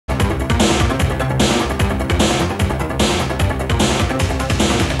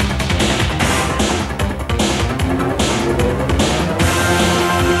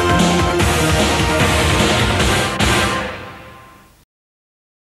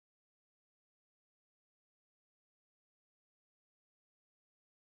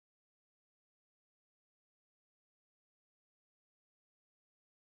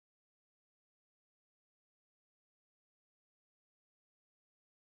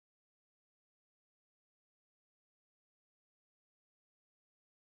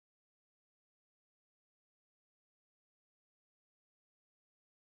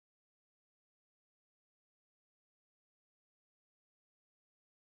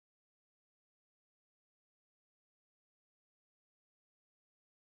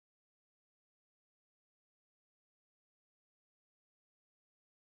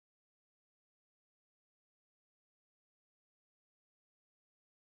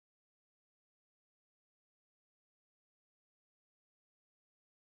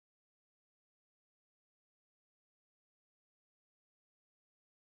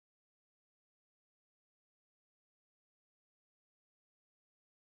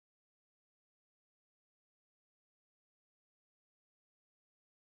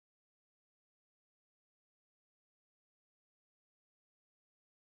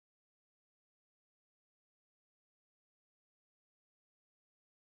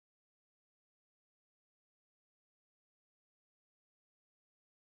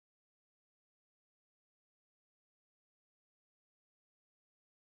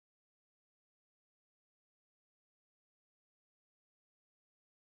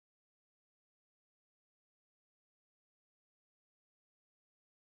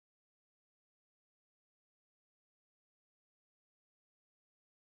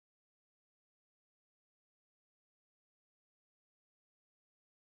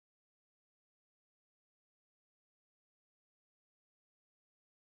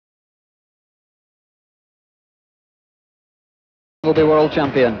Will be world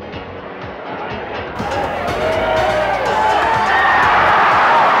champion. It's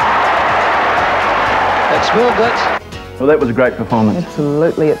moved it. Well, that was a great performance.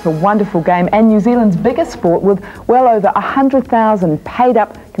 Absolutely, it's a wonderful game and New Zealand's biggest sport with well over 100,000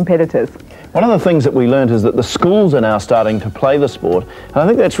 paid-up competitors. One of the things that we learned is that the schools are now starting to play the sport, and I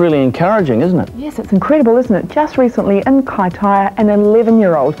think that's really encouraging, isn't it? Yes, it's incredible, isn't it? Just recently in Kaitaia, an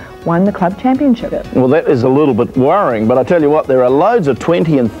 11-year-old won the club championship. Well, that is a little bit worrying, but I tell you what, there are loads of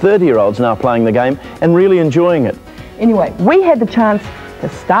 20 and 30-year-olds now playing the game and really enjoying it. Anyway, we had the chance to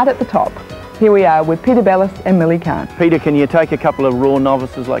start at the top. Here we are with Peter Bellis and Millie Kahn. Peter, can you take a couple of raw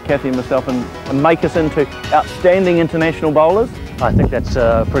novices like Kathy and myself and make us into outstanding international bowlers? I think that's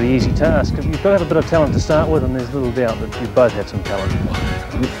a pretty easy task. You've got to have a bit of talent to start with, and there's little doubt that you both had some talent.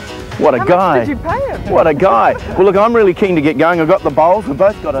 What a guy. How much did you pay him? What a guy. Well, look, I'm really keen to get going. I've got the bowls. We've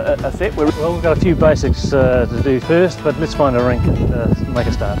both got a set. Well, we've got a few basics to do first, but let's find a rink and make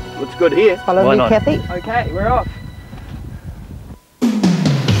a start. Looks good here. Follow Why me, not? Kathy. Okay, we're off.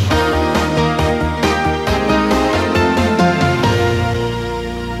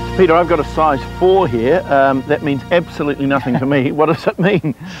 Peter, I've got a size 4 here. That means absolutely nothing to me. What does it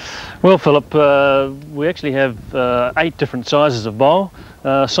mean? Well, Philip, we actually have 8 different sizes of bowl.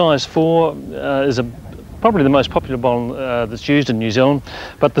 Size 4 is probably the most popular bowl that's used in New Zealand,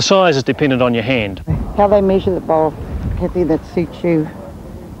 but the size is dependent on your hand. How they measure the bowl, Kathy, that suits you.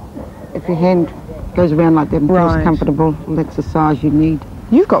 If your hand goes around like that and Right. feels comfortable, well, that's the size you need.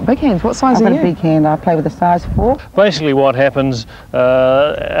 You've got big hands. What size I've are got you? a big hand. I play with a size 4. Basically what happens,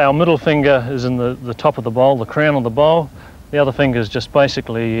 our middle finger is in the top of the bowl, the crown of the bowl. The other finger is just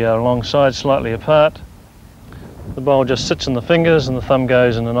basically alongside, slightly apart. The bowl just sits in the fingers and the thumb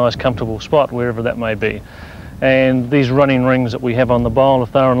goes in a nice comfortable spot, wherever that may be. And these running rings that we have on the bowl,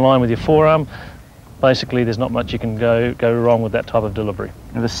 if they're in line with your forearm, basically there's not much you can go wrong with that type of delivery.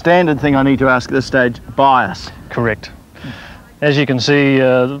 Now, the standard thing I need to ask at this stage, bias. Correct. As you can see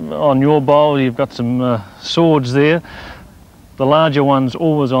on your bowl, you've got some swords there. The larger one's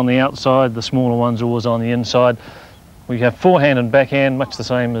always on the outside, the smaller one's always on the inside. We have forehand and backhand, much the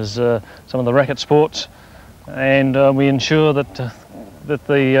same as some of the racket sports, and we ensure that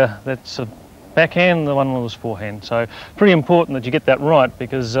that's a backhand, the one was forehand. So pretty important that you get that right,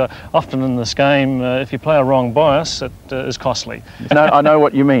 because often in this game, if you play a wrong bias, it is costly. No, I know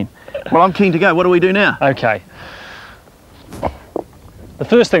what you mean. Well, I'm keen to go. What do we do now? Okay. The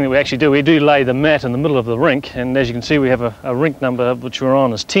first thing that we actually do, we do lay the mat in the middle of the rink, and as you can see we have a rink number which we're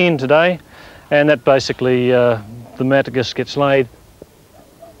on is 10 today, and that basically the mat just gets laid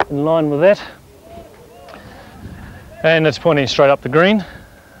in line with that, and it's pointing straight up the green,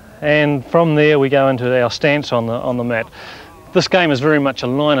 and from there we go into our stance on the mat. This game is very much a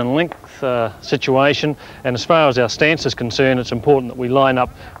line and length situation, and as far as our stance is concerned, it's important that we line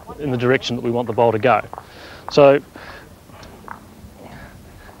up in the direction that we want the ball to go. So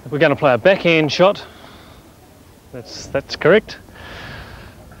we're going to play a backhand shot. That's correct.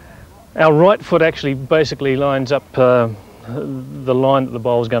 Our right foot actually basically lines up the line that the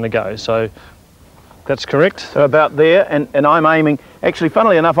ball is going to go, so that's correct. So about there, and I'm aiming, actually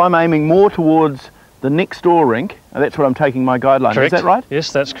funnily enough, I'm aiming more towards the next door rink, and that's where I'm taking my guideline. Correct. Is that right?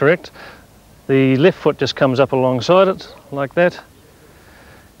 Yes, that's correct. The left foot just comes up alongside it, like that.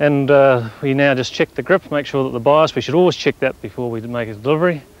 And we now just check the grip, make sure that the bias, we should always check that before we make a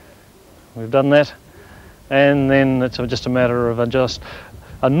delivery. We've done that, and then it's just a matter of just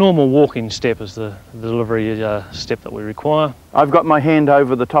a normal walking step is the delivery step that we require. I've got my hand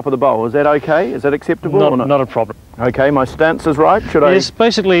over the top of the bowl. Is that okay? Is that acceptable or not? Not a problem. Okay, my stance is right. Should I? Yes,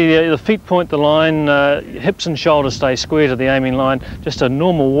 basically the feet point the line, hips and shoulders stay square to the aiming line, just a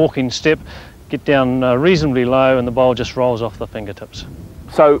normal walking step, get down reasonably low, and the bowl just rolls off the fingertips.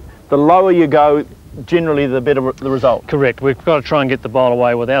 So the lower you go, generally the better the result. Correct. We've got to try and get the bowl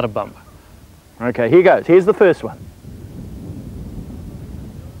away without a bump. Okay, here goes. Here's the first one.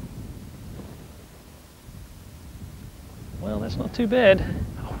 Well, that's not too bad.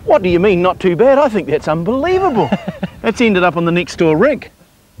 What do you mean, not too bad? I think that's unbelievable. That's ended up on the next door rink.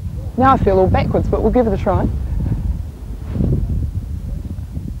 Now I feel all backwards, but we'll give it a try.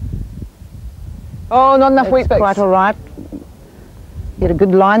 Oh, not enough wheat It's bix. quite all right. You had a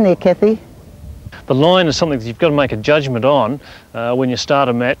good line there, Kathy. The line is something that you've got to make a judgment on when you start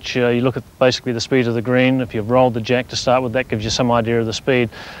a match. You look at basically the speed of the green. If you've rolled the jack to start with, that gives you some idea of the speed.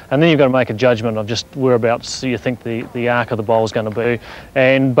 And then you've got to make a judgment of just whereabouts you think the arc of the bowl is going to be.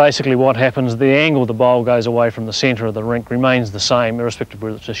 And basically what happens, the angle the bowl goes away from the centre of the rink remains the same, irrespective of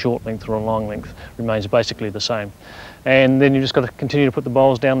whether it's a short length or a long length, remains basically the same. And then you've just got to continue to put the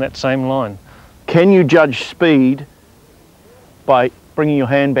bowls down that same line. Can you judge speed by bringing your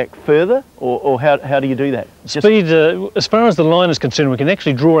hand back further, or how do you do that? Speed, as far as the line is concerned, we can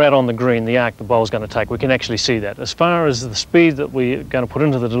actually draw out on the green the arc the bowl's going to take. We can actually see that. As far as the speed that we're going to put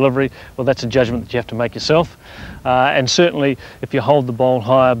into the delivery, well, that's a judgment that you have to make yourself. And certainly, if you hold the bowl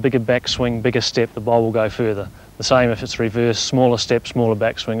higher, bigger backswing, bigger step, the bowl will go further. The same if it's reverse, smaller step, smaller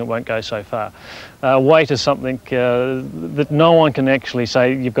backswing, it won't go so far. Weight is something that no one can actually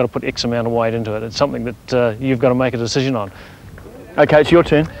say you've got to put X amount of weight into it. It's something that you've got to make a decision on. Okay, it's your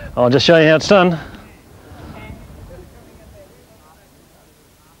turn. I'll just show you how it's done.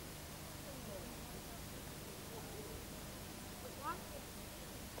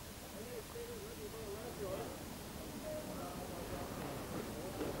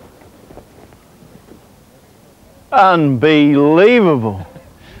 Unbelievable.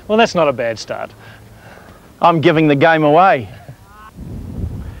 Well, that's not a bad start. I'm giving the game away.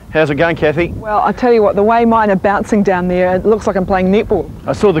 How's it going, Kathy? Well, I tell you what, the way mine are bouncing down there, it looks like I'm playing netball.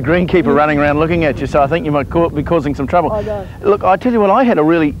 I saw the greenkeeper running around looking at you, so I think you might be causing some trouble. I know. Look, I tell you what, I had a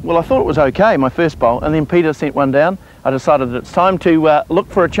really, well, I thought it was okay, my first bowl, and then Peter sent one down. I decided that it's time to look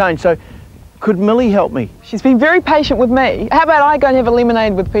for a change. So could Millie help me? She's been very patient with me. How about I go and have a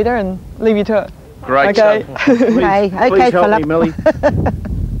lemonade with Peter and leave you to it? Great Okay. stuff. Please, Okay, please help Philip. me, Millie.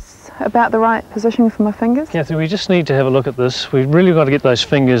 About the right position for my fingers? Kathy, we just need to have a look at this. We've really got to get those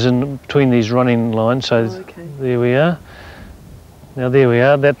fingers in between these running lines. So there we are. Now there we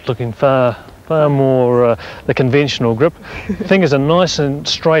are. That's looking far more the conventional grip. Fingers are nice and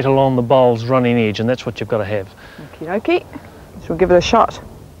straight along the bowl's running edge, and that's what you've got to have. Okie dokie. So we'll give it a shot.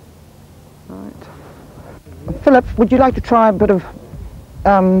 Right. Philip, would you like to try a bit of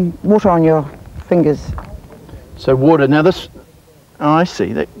water on your fingers? So water, now this, oh, I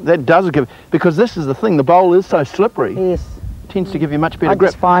see, that does give, because this is the thing, the bowl is so slippery. Yes. It tends to give you much better I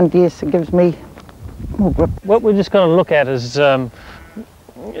grip. just find, yes, it gives me more grip. What we're just going to look at is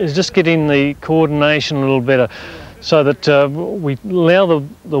just getting the coordination a little better, so that we allow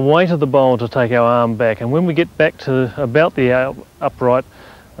the weight of the bowl to take our arm back, and when we get back to about the upright,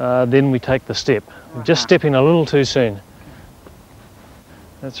 then we take the step. Just stepping a little too soon.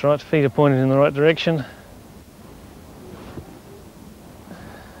 That's right, feet are pointed in the right direction.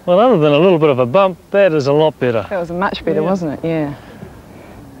 Well, other than a little bit of a bump, that is a lot better. That was much better, Yeah. wasn't it? Yeah.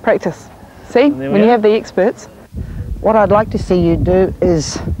 Practice. See, There we when you are. have the experts. What I'd like to see you do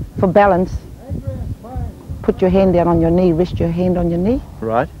is, for balance, put your hand down on your knee, rest your hand on your knee.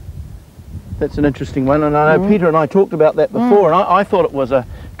 Right. That's an interesting one, and I know Peter and I talked about that before, and I thought it was a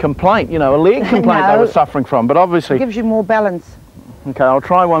complaint, you know, a leg complaint they No. were suffering from, but It obviously, gives you more balance. okay, I'll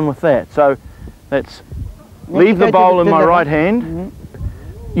try one with that. So let's leave go the to bowl the in my delivery. right hand.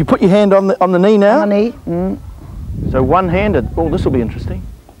 You put your hand on the knee now? On the knee. Mm. So one-handed. Oh, this will be interesting.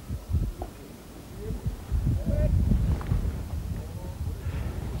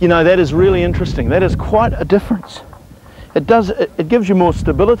 You know, that is really interesting. That is quite a difference. It gives you more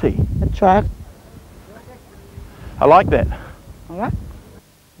stability. That's right. I like that. All right.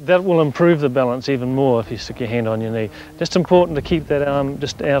 That will improve the balance even more if you stick your hand on your knee. Just important to keep that arm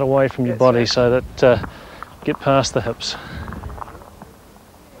just out away from your body so that get past the hips.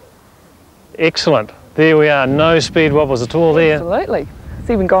 Excellent. There we are. No speed wobbles at all there. Absolutely. It's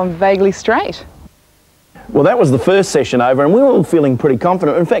even gone vaguely straight. Well, that was the first session over, and we were all feeling pretty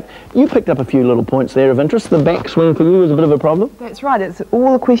confident. In fact, you picked up a few little points there of interest. The backswing for you was a bit of a problem. That's right. It's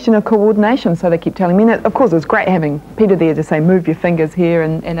all a question of coordination, so they keep telling me. And of course, it was great having Peter there to say, move your fingers here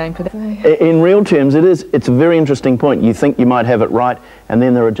and aim for that. In real terms, it's a very interesting point. You think you might have it right, and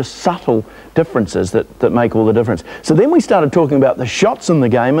then there are just subtle differences that make all the difference. So then we started talking about the shots in the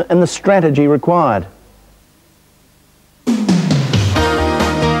game and the strategy required.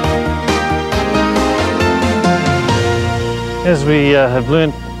 As we have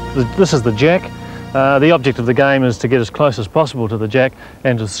learnt, this is the jack. The object of the game is to get as close as possible to the jack,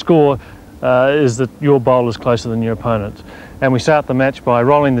 and to score is that your bowl is closer than your opponent. And we start the match by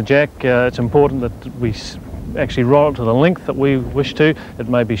rolling the jack. It's important that we actually roll it to the length that we wish to. It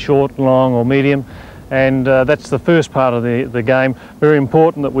may be short, long or medium, and that's the first part of the game. Very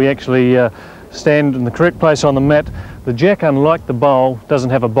important that we actually stand in the correct place on the mat. The jack, unlike the bowl, doesn't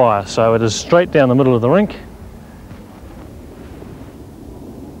have a bias, so it is straight down the middle of the rink.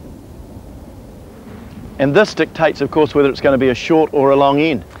 And this dictates, of course, whether it's going to be a short or a long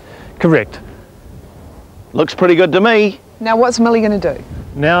end. Correct. Looks pretty good to me. Now, what's Millie going to do?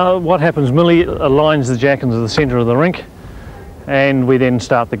 Now what happens, Millie aligns the jack into the centre of the rink, and we then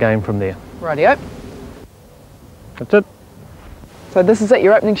start the game from there. Rightio. That's it. So this is it,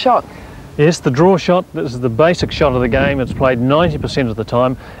 your opening shot. Yes, the draw shot, this is the basic shot of the game. It's played 90% of the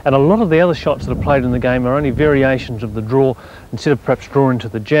time, and a lot of the other shots that are played in the game are only variations of the draw. Instead of perhaps drawing to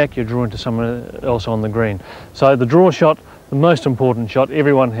the jack, you're drawing to someone else on the green. So the draw shot, the most important shot,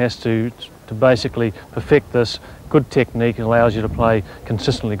 everyone has to basically perfect this. Good technique allows you to play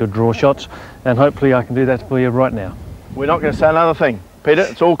consistently good draw shots, and hopefully I can do that for you right now. We're not going to say another thing. Peter,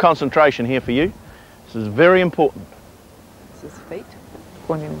 it's all concentration here for you. This is very important. His feet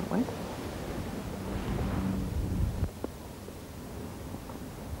pointing that way.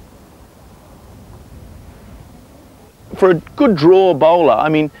 For a good draw bowler, I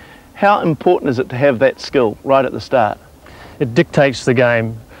mean, how important is it to have that skill right at the start? It dictates the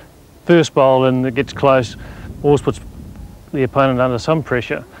game. First bowl and it gets close, always puts the opponent under some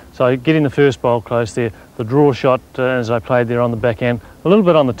pressure. So getting the first bowl close there, the draw shot as I played there on the backhand, a little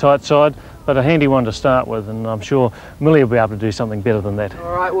bit on the tight side, but a handy one to start with, and I'm sure Millie will be able to do something better than that.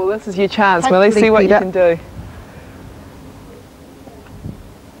 All right, well this is your chance, Hopefully, Millie. See what you Peter. can do.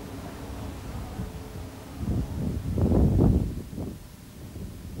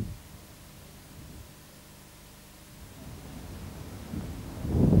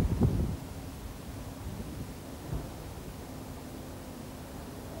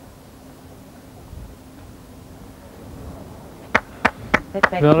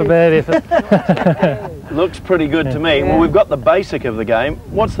 Not a bad effort. Looks pretty good to me. Well, we've got the basic of the game.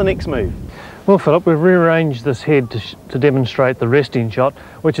 What's the next move? Well, Philip, we've rearranged this head to demonstrate the resting shot,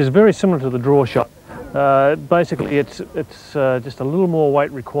 which is very similar to the draw shot. Basically, it's just a little more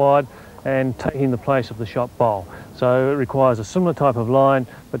weight required and taking the place of the shot bowl. So it requires a similar type of line,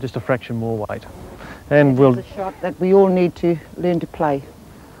 but just a fraction more weight. And we'll... It's a shot that we all need to learn to play.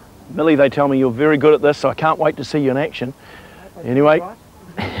 Millie, they tell me you're very good at this, so I can't wait to see you in action. Anyway.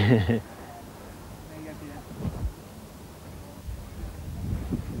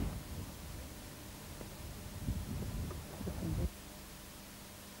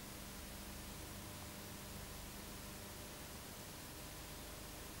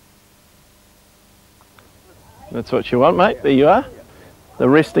 That's what you want, mate. There you are. The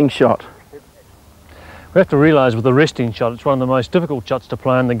resting shot. We have to realise with the resting shot, it's one of the most difficult shots to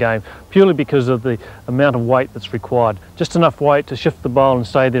play in the game, purely because of the amount of weight that's required. Just enough weight to shift the bowl and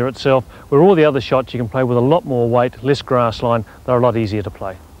stay there itself, where all the other shots you can play with a lot more weight, less grass line, they're a lot easier to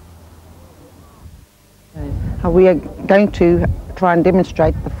play. We are going to try and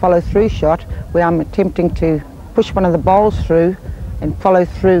demonstrate the follow-through shot, where I'm attempting to push one of the bowls through and follow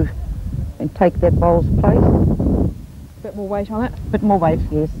through and take that bowl's place. A bit more weight on it? A bit more weight,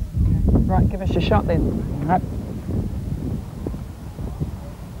 yes. Right, give us your shot then. Right.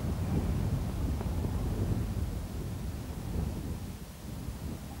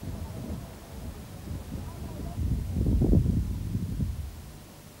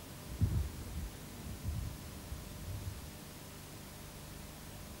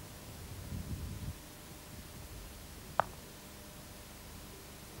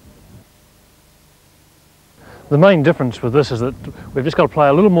 The main difference with this is that we've just got to play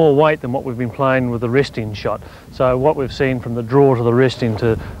a little more weight than what we've been playing with the resting shot. So what we've seen from the draw to the resting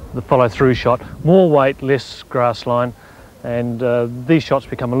to the follow-through shot, more weight, less grass line, and these shots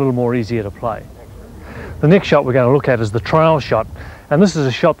become a little more easier to play. The next shot we're going to look at is the trail shot, and this is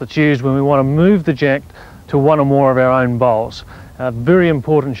a shot that's used when we want to move the jack to one or more of our own bowls. A very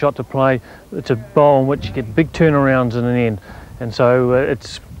important shot to play. It's a bowl in which you get big turnarounds in an end, and so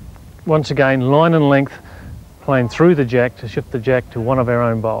it's once again line and length, playing through the jack to shift the jack to one of our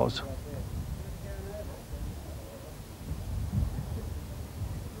own bowls.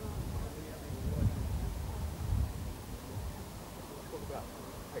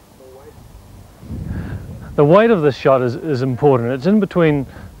 The weight of this shot is important. It's in between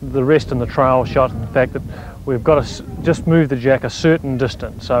the rest and the trail shot, and the fact that we've got to just move the jack a certain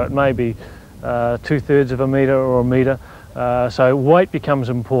distance. So it may be 2/3 of a metre or a metre. So weight becomes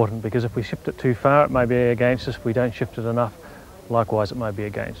important, because if we shift it too far it may be against us. If we don't shift it enough, likewise it may be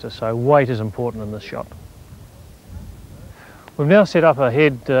against us. So weight is important in this shot. We've now set up a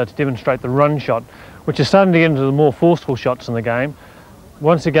head to demonstrate the run shot, which is starting to get into the more forceful shots in the game.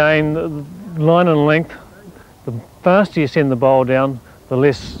 Once again, line and length, the faster you send the bowl down, the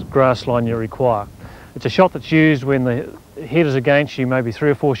less grass line you require. It's a shot that's used when the head is against you, maybe 3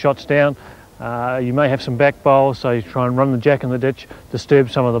 or 4 shots down. You may have some back bowls, so you try and run the jack in the ditch, disturb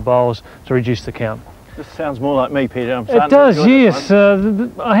some of the bowls to reduce the count. This sounds more like me, Peter. It does, yes.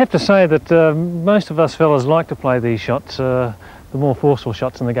 I have to say that most of us fellas like to play these shots, the more forceful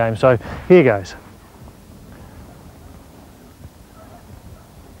shots in the game. So here goes.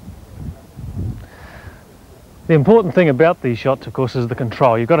 The important thing about these shots, of course, is the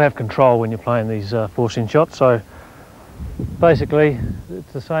control. You've got to have control when you're playing these forcing shots. So basically,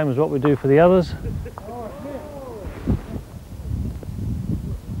 it's the same as what we do for the others.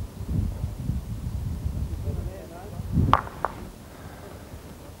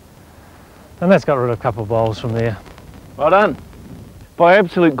 And that's got rid of a couple of bowls from there. Well done. By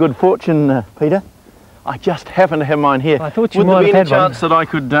absolute good fortune, Peter, I just happen to have mine here. I thought you might have had one. Would there be any chance that I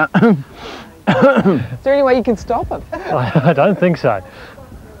could... Is there any way you can stop him? I don't think so.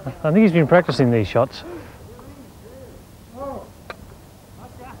 I think he's been practicing these shots. Well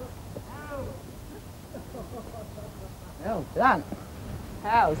done.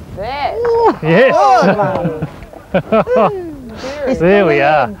 How's that? Yes. There we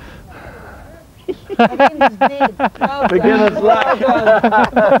are. Beginner's luck.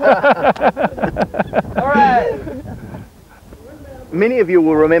 All right. Many of you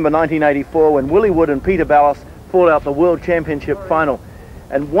will remember 1984 when Willie Wood and Peter Ballas fought out the World Championship final.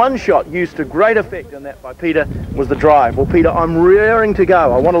 And one shot used to great effect in that by Peter was the drive. Well, Peter, I'm raring to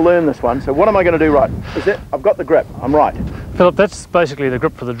go. I want to learn this one. So what am I going to do right? Is it? I've got the grip. I'm right. Philip, that's basically the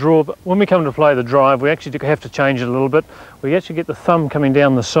grip for the draw, but when we come to play the drive, we actually have to change it a little bit. We actually get the thumb coming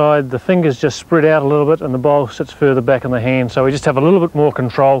down the side, the fingers just spread out a little bit, and the bowl sits further back in the hand, so we just have a little bit more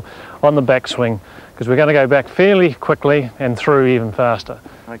control on the backswing, because we're going to go back fairly quickly and through even faster.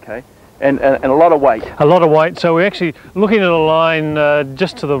 Okay. And a lot of weight. A lot of weight, so we're actually looking at a line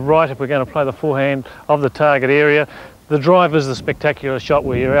just to the right if we're going to play the forehand of the target area. The drive is the spectacular shot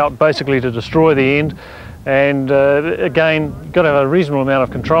where you're out basically to destroy the end, and again, you've got to have a reasonable amount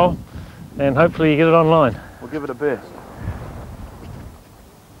of control, and hopefully you get it online. We'll give it a burst.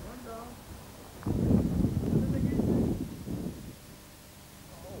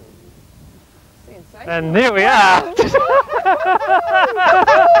 And there we are.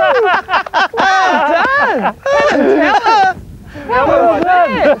 Well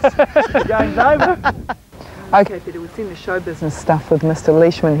done. Game's over. Okay, Peter, we've seen the show business stuff with Mr.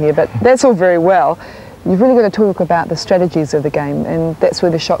 Leishman here, but that's all very well. You've really got to talk about the strategies of the game, and that's where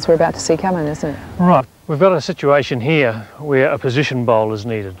the shots we're about to see come in, isn't it? Right, we've got a situation here where a position bowl is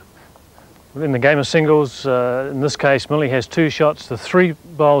needed. In the game of singles, in this case, Millie has two shots. The three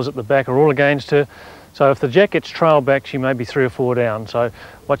bowls at the back are all against her. So if the jack gets trailed back, she may be 3 or 4 down. So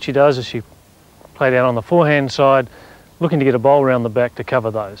what she does is she play down on the forehand side, looking to get a bowl around the back to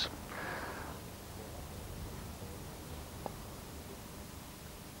cover those.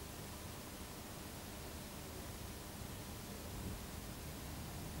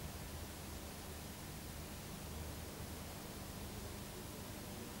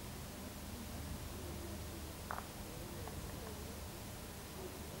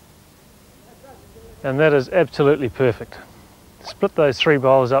 And that is absolutely perfect. Split those three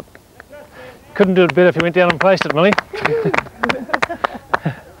bowls up. Couldn't do it better if you went down and placed it, Millie.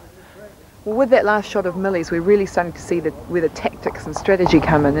 Well, with that last shot of Millie's, we're really starting to see where the tactics and strategy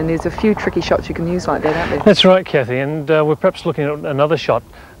come in, and there's a few tricky shots you can use like that, aren't there? That's right, Kathy, and we're perhaps looking at another shot,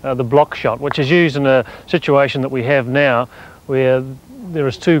 the block shot, which is used in a situation that we have now where there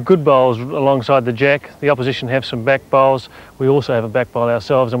is two good bowls alongside the jack. The opposition have some back bowls. We also have a back bowl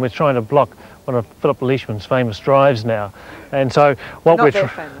ourselves, and we're trying to block one of Philip Leishman's famous drives now. And so what Not that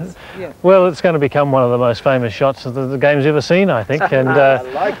famous. Yeah. Well, it's going to become one of the most famous shots that the game's ever seen, I think. And I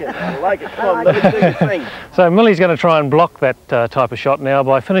like it. I like it. Come on, let it do your thing. so Millie's going to try and block that type of shot now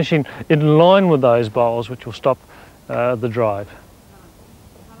by finishing in line with those bowls, which will stop the drive.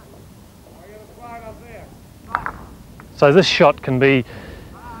 So this shot can be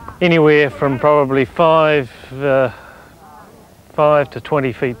anywhere from probably 5 to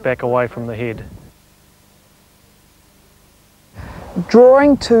 20 feet back away from the head.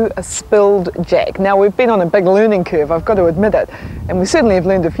 Drawing to a spilled jack. Now, we've been on a big learning curve, I've got to admit it, and we certainly have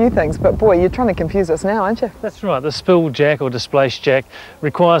learned a few things, but boy, you're trying to confuse us now, aren't you? That's right, the spilled jack or displaced jack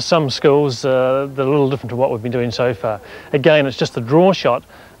requires some skills that are a little different to what we've been doing so far. Again, it's just a draw shot,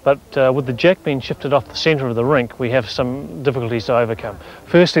 but with the jack being shifted off the centre of the rink, we have some difficulties to overcome.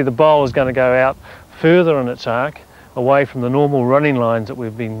 Firstly, the bowl is going to go out further in its arc, away from the normal running lines that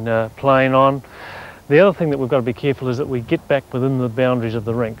we've been playing on. The other thing that we've got to be careful is that we get back within the boundaries of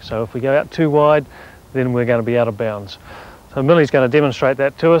the rink. So if we go out too wide, then we're going to be out of bounds. So Millie's going to demonstrate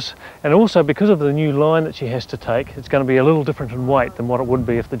that to us, and also because of the new line that she has to take, it's going to be a little different in weight than what it would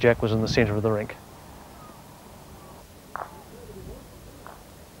be if the jack was in the centre of the rink.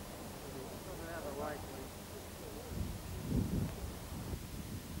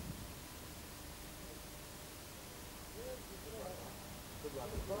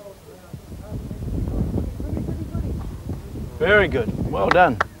 Very good. Well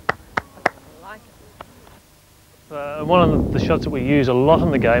done. One of the shots that we use a lot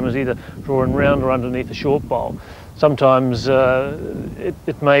in the game is either drawing round or underneath a short bowl. Sometimes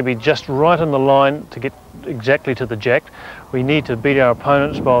it may be just right on the line to get exactly to the jack. We need to beat our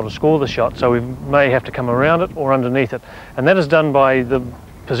opponent's bowl to score the shot, so we may have to come around it or underneath it. And that is done by the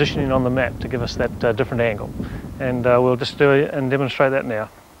positioning on the mat to give us that different angle. And we'll just do it and demonstrate that now.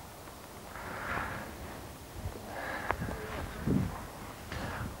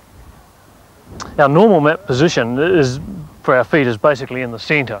 Our normal mat position is, for our feet, is basically in the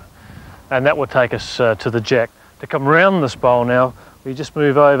centre, and that would take us to the jack. To come round this bowl now, we just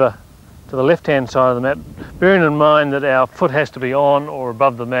move over to the left-hand side of the mat, bearing in mind that our foot has to be on or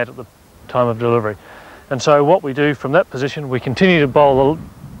above the mat at the time of delivery. And so what we do from that position, we continue to bowl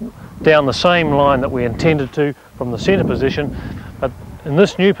down the same line that we intended to from the centre position, but in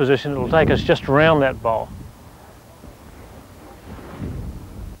this new position, it will take us just around that bowl.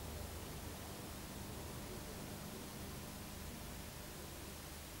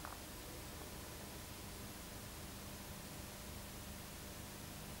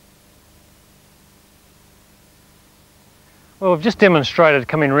 Well, we've just demonstrated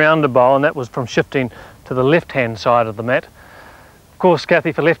coming round the bowl, and that was from shifting to the left-hand side of the mat. Of course,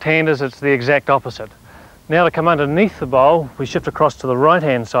 Kathy, for left-handers, it's the exact opposite. Now to come underneath the bowl, we shift across to the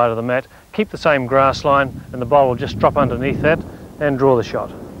right-hand side of the mat, keep the same grass line, and the bowl will just drop underneath that and draw the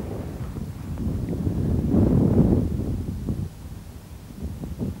shot.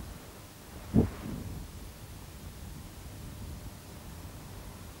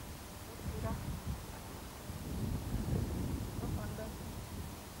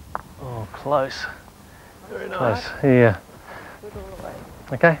 Oh, close. Very nice. Close, yeah.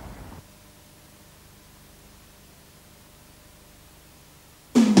 Okay.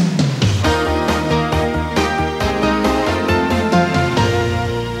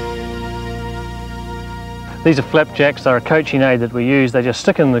 These are flapjacks. They're a coaching aid that we use. They just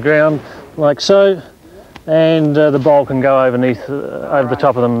stick in the ground like so, and the bowl can go over the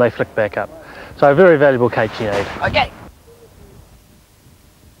top of them, and they flick back up. So a very valuable coaching aid. Okay.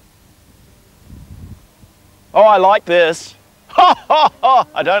 Oh, I like this.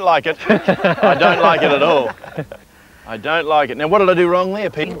 I don't like it. I don't like it at all. I don't like it. Now, what did I do wrong there,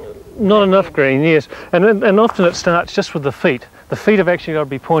 Pete? Not enough green, yes. And often it starts just with the feet. The feet have actually got to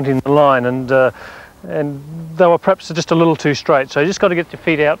be pointing the line, and they were perhaps just a little too straight. So you just got to get your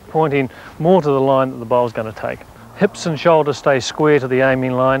feet out, pointing more to the line that the bowl's going to take. Hips and shoulders stay square to the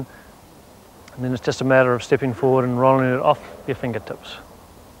aiming line, and then it's just a matter of stepping forward and rolling it off your fingertips.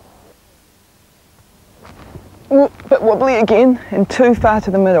 Ooh, bit wobbly again and too far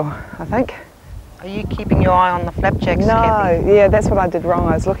to the middle, I think. Are you keeping your eye on the flapjacks, No, Kathy? yeah, that's what I did wrong.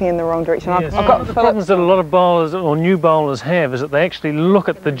 I was looking in the wrong direction. Yes. I've One got of the problems that a lot of bowlers or new bowlers have is that they actually look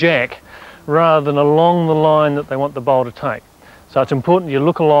at the jack rather than along the line that they want the bowl to take. So it's important you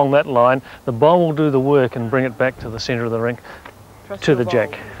look along that line, the bowl will do the work and bring it back to the centre of the rink, to the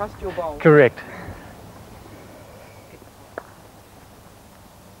jack. Trust your bowl. Correct.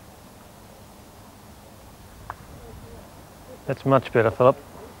 That's much better, Philip.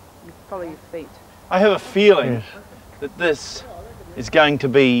 You follow your feet. I have a feeling Yes. that this is going to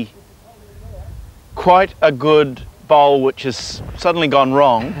be quite a good bowl which has suddenly gone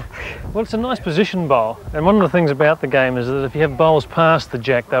wrong. Well, it's a nice position bowl, and one of the things about the game is that if you have bowls past the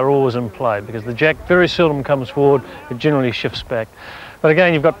jack, they're always in play, because the jack very seldom comes forward, it generally shifts back. But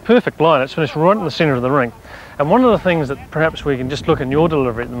again, you've got perfect line, it's finished right in the centre of the rink. And one of the things that perhaps we can just look in your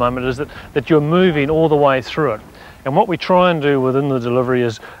delivery at the moment is that you're moving all the way through it. And what we try and do within the delivery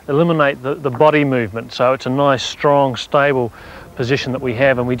is eliminate the body movement, so it's a nice, strong, stable position that we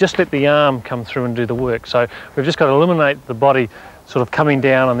have, and we just let the arm come through and do the work. So we've just got to eliminate the body sort of coming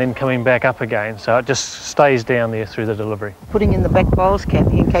down and then coming back up again, so it just stays down there through the delivery. Putting in the back bowls,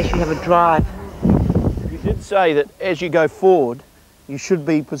 Kathy, in case you have a drive. You did say that as you go forward, you should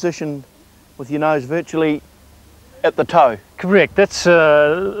be positioned with your nose virtually at the toe. Correct, that's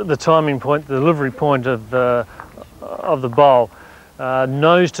the timing point, the delivery point of the bowl.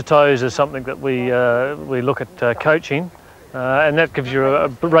 Nose to toes is something that we look at coaching, and that gives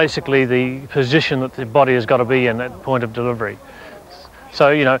you basically the position that the body has got to be in at point of delivery.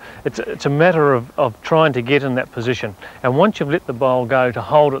 So, you know, it's a matter of trying to get in that position, and once you've let the bowl go, to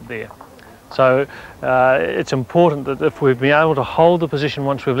hold it there. So it's important that if we've been able to hold the position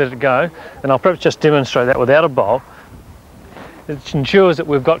once we've let it go, and I'll perhaps just demonstrate that without a bowl, it ensures that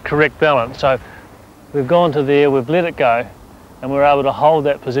we've got correct balance. So we've gone to there, we've let it go, and we're able to hold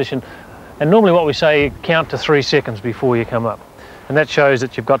that position. And normally what we say, count to 3 seconds before you come up. And that shows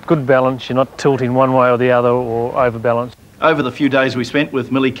that you've got good balance, you're not tilting one way or the other or overbalanced. Over the few days we spent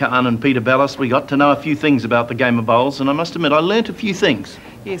with Millie Kahn and Peter Ballas, we got to know a few things about the game of bowls, and I must admit I learnt a few things.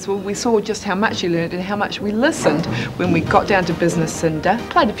 Yes, well, we saw just how much you learned and how much we listened when we got down to business and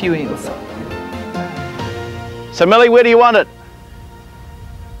played a few ends. So Millie, where do you want it?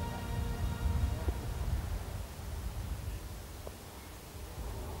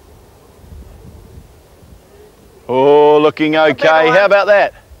 Oh, looking okay. How about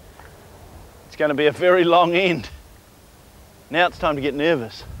that? It's going to be a very long end. Now it's time to get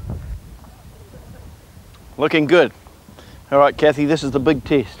nervous. Looking good. All right, Kathy, this is the big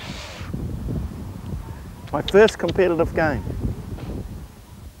test. My first competitive game.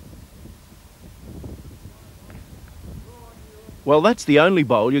 Well, that's the only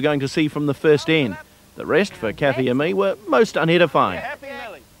bowl you're going to see from the first end. The rest, for Kathy and me, were most unedifying. Happy,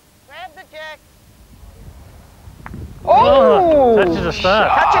 Millie? Grab the jack. Oh! Touch it to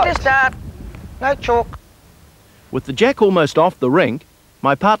start. Touch it to start. No chalk. With the jack almost off the rink,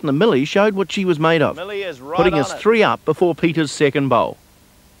 my partner Millie showed what she was made of, Millie is right putting on us it. 3 up before Peter's second bowl.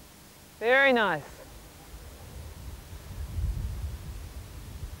 Very nice.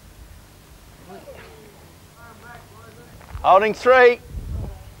 Holding 3.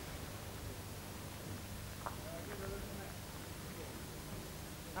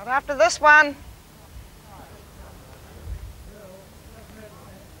 Not after this one.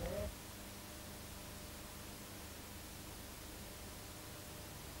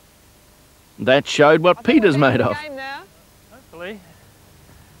 That showed what Peter's made of. Hopefully.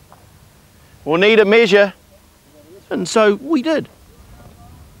 We'll need a measure. And so we did.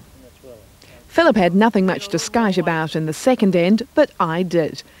 Philip had nothing much to skite about in the second end, but I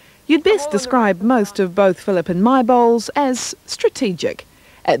did. You'd best describe most of both Philip and my bowls as strategic.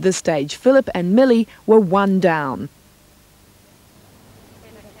 At this stage, Philip and Millie were 1 down.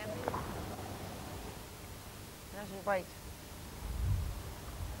 Wait.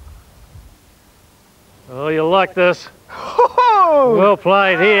 Oh, you'll like this. Oh! Well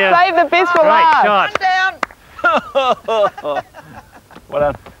played here. Save the best for Great last. shot. One down. Well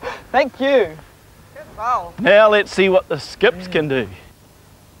done. Thank you. Good bowl. Now let's see what the skips can do.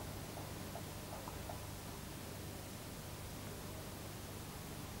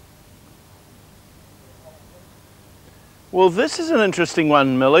 Well, this is an interesting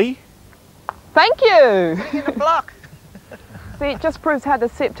one, Millie. Thank you. In a block. See, it just proves how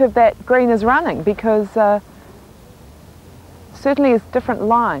deceptive that green is running, because certainly it's different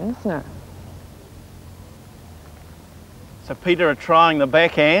line, isn't it? So Peter are trying the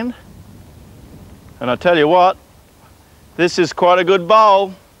backhand. And I tell you what, this is quite a good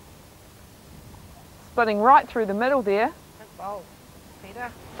bowl. Splitting right through the middle there. Good bowl, Peter.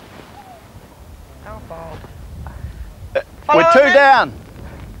 No bowl. We're 2 down.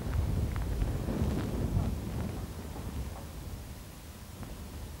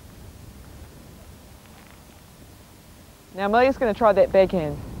 Now Millie's going to try that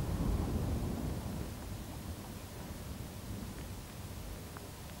backhand.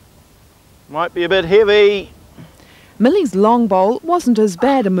 Might be a bit heavy. Millie's long bowl wasn't as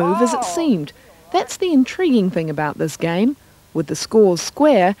bad a move as it seemed. That's the intriguing thing about this game. With the scores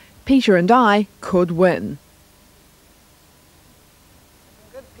square, Peter and I could win.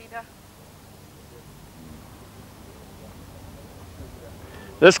 Good, Peter.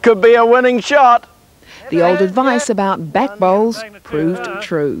 This could be a winning shot. The old advice about back bowls proved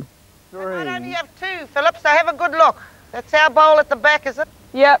true. Why don't you have 2, Philip? So have a good look. That's our bowl at the back, is it?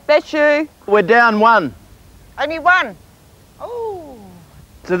 Yep, that's you. We're down 1. Only 1. Oh.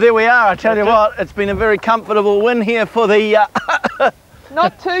 So there we are. I tell you what, it's been a very comfortable win here for the...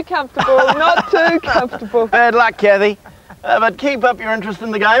 Not too comfortable, not too comfortable. Bad luck, Kathy. But keep up your interest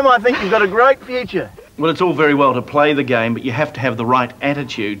in the game. I think you've got a great future. Well, it's all very well to play the game, but you have to have the right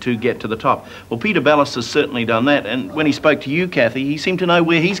attitude to get to the top. Well, Peter Ballas has certainly done that, and when he spoke to you, Kathy, he seemed to know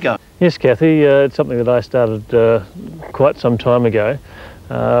where he's going. Yes, Kathy, it's something that I started quite some time ago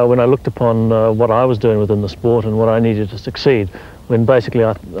when I looked upon what I was doing within the sport and what I needed to succeed, when basically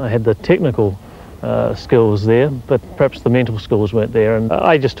I had the technical skills there, but perhaps the mental skills weren't there, and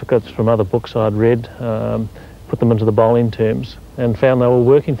I just took it from other books I'd read, put them into the bowling terms, and found they were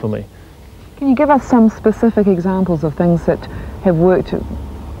working for me. Can you give us some specific examples of things that have worked, you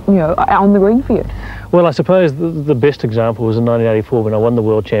know, on the green for you? Well, I suppose the best example was in 1984 when I won the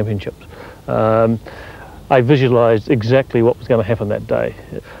World Championships. I visualised exactly what was going to happen that day.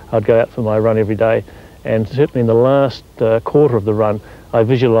 I'd go out for my run every day, and certainly in the last quarter of the run, I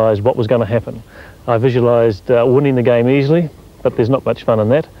visualised what was going to happen. I visualised winning the game easily, but there's not much fun in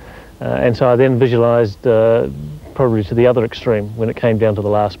that. And so I then visualised probably to the other extreme when it came down to the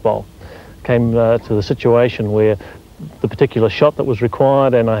last bowl. Came to the situation where the particular shot that was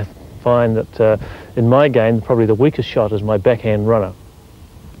required, and I find that in my game probably the weakest shot is my backhand runner.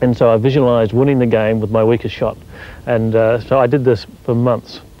 And so I visualised winning the game with my weakest shot, and so I did this for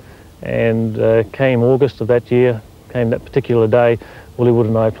months. And came August of that year, came that particular day, Willie Wood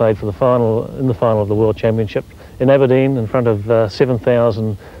and I played for the final of the World Championship in Aberdeen in front of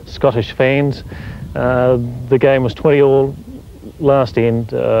 7,000 Scottish fans. The game was 20-all. Last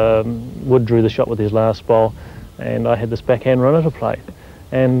end, Wood drew the shot with his last bowl, and I had this backhand runner to play.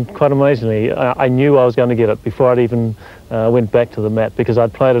 And quite amazingly, I knew I was going to get it before I'd even went back to the mat, because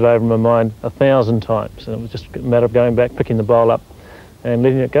I'd played it over in my mind 1,000 times. And it was just a matter of going back, picking the bowl up and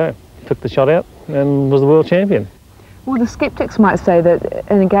letting it go. Took the shot out and was the world champion. Well, the sceptics might say that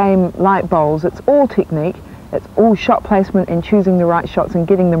in a game like bowls, it's all technique, it's all shot placement and choosing the right shots and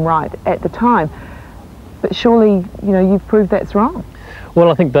getting them right at the time. But surely, you know, you've proved that's wrong.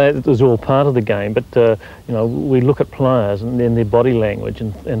 Well, I think that is all part of the game, but you know, we look at players and then their body language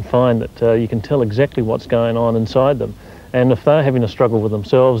and find that you can tell exactly what's going on inside them. And if they're having a struggle with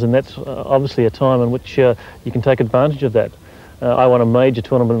themselves, then that's obviously a time in which you can take advantage of that. I won a major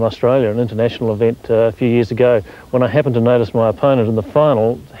tournament in Australia, an international event a few years ago, when I happened to notice my opponent in the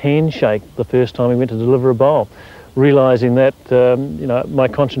final handshake the first time he went to deliver a bowl, realising that you know, my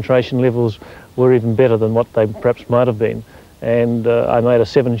concentration levels were even better than what they perhaps might have been. And I made a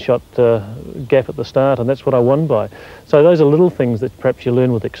 7-shot gap at the start, and that's what I won by. So those are little things that perhaps you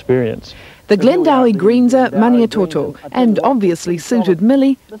learn with experience. The Glendowie greens are maniatoto and obviously suited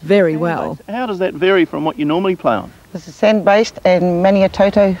Millie very well. How does that vary from what you normally play on? This is sand-based and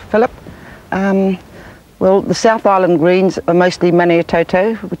maniatoto, Philip. Well, the South Island greens are mostly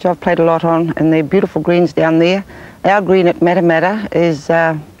maniatoto, which I've played a lot on, and they're beautiful greens down there. Our green at Matamata is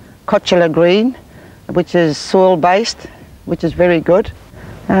Coachella green, which is soil-based, which is very good.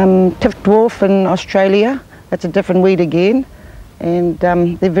 Tiff Dwarf in Australia, that's a different weed again, and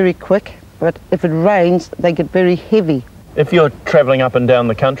they're very quick, but if it rains, they get very heavy. If you're travelling up and down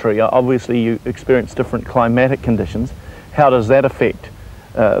the country, obviously you experience different climatic conditions. How does that affect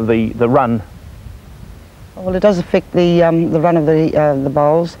the run? Well, it does affect the run of the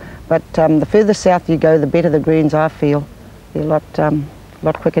bowls, but the further south you go, the better the greens, I feel. They're a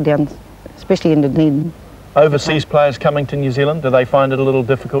lot quicker down, especially in Dunedin. Overseas players coming to New Zealand, do they find it a little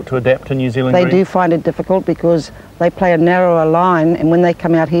difficult to adapt to New Zealand They greens? do find it difficult because they play a narrower line, and when they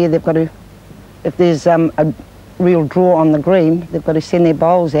come out here, they've got to, if there's a real draw on the green, they've got to send their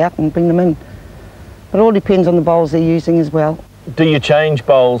bowls out and bring them in. But it all depends on the bowls they're using as well. Do you change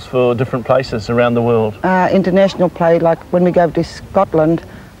bowls for different places around the world? International play, like when we go to Scotland,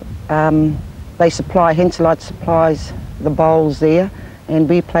 they supply, Henselite supplies the bowls there, and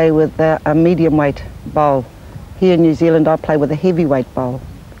we play with a medium weight bowl. Here in New Zealand, I play with a heavyweight bowl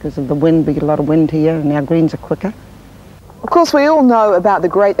because of the wind. We get a lot of wind here, and our greens are quicker. Of course, we all know about the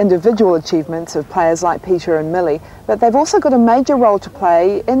great individual achievements of players like Peter and Millie, but they've also got a major role to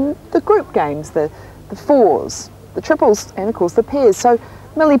play in the group games, the fours, the triples, and of course the pairs. So,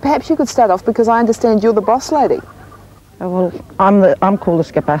 Millie, perhaps you could start off, because I understand you're the boss lady. Well, I'm called the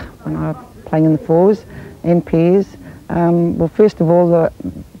skipper when I'm playing in the fours and pairs. Well, first of all,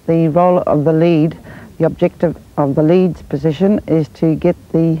 the role of the lead, the objective of the lead's position is to get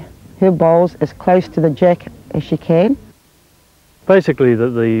her bowls as close to the jack as she can. Basically,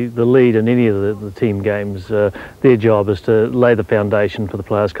 the lead in any of the team games, their job is to lay the foundation for the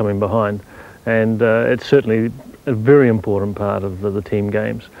players coming behind, and it's certainly a very important part of the team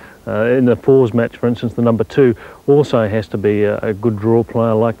games. In the fours match, for instance, the number 2 also has to be a good draw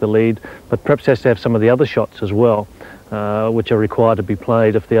player like the lead, but perhaps has to have some of the other shots as well, which are required to be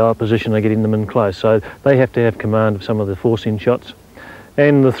played if the opposition are getting them in close. So they have to have command of some of the forcing shots.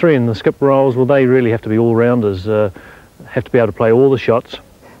 And the 3 and the skip roles, well, they really have to be all-rounders, have to be able to play all the shots.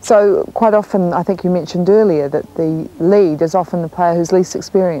 So quite often, I think you mentioned earlier that the lead is often the player who's least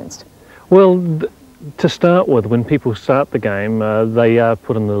experienced. Well, to start with, when people start the game, they are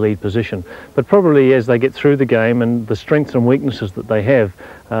put in the lead position. But probably as they get through the game and the strengths and weaknesses that they have,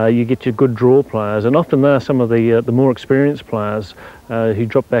 you get your good draw players, and often they are some of the more experienced players who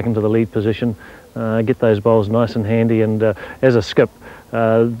drop back into the lead position, get those bowls nice and handy, and as a skip,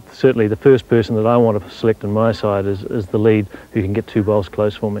 certainly the first person that I want to select on my side is the lead, who can get 2 bowls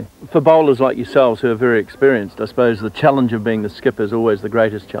close for me. For bowlers like yourselves who are very experienced, I suppose the challenge of being the skipper is always the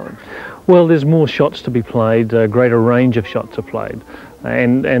greatest challenge. Well, there's more shots to be played, a greater range of shots are played,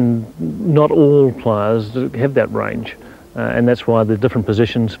 and not all players have that range, and that's why there are different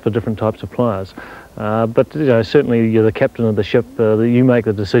positions for different types of players. But you know, certainly you're the captain of the ship, you make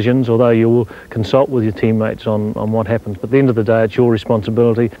the decisions, although you will consult with your teammates on what happens. But at the end of the day, it's your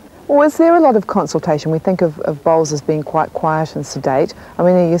responsibility. Or is there a lot of consultation? We think of bowls as being quite quiet and sedate. I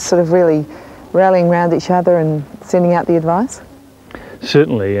mean, are you sort of really rallying around each other and sending out the advice?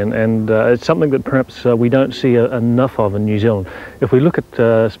 Certainly, and it's something that perhaps we don't see enough of in New Zealand. If we look at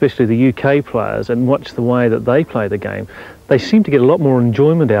especially the UK players and watch the way that they play the game, they seem to get a lot more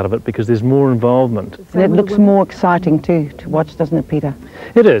enjoyment out of it because there's more involvement. And it looks more exciting too to watch, doesn't it, Peter?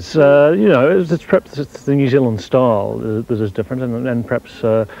 It is. You know, perhaps it's the New Zealand style that is different, and perhaps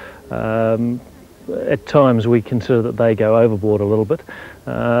at times we consider that they go overboard a little bit.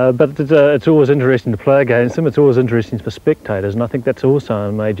 But it's always interesting to play against them. It's always interesting for spectators, and I think that's also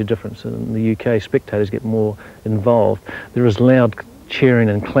a major difference. In the UK, spectators get more involved. There is loud cheering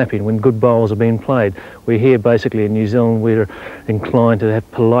and clapping when good bowls are being played. We're here basically in New Zealand, we're inclined to have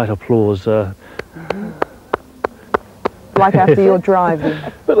polite applause. Like after your drive?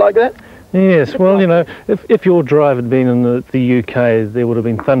 A bit like that? Yes, well, you know, if your drive had been in the UK, there would have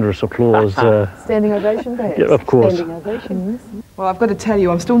been thunderous applause. Standing ovation, perhaps? Yeah, of course. Standing ovation, yes. Well, I've got to tell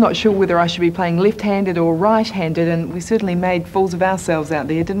you, I'm still not sure whether I should be playing left-handed or right-handed, and we certainly made fools of ourselves out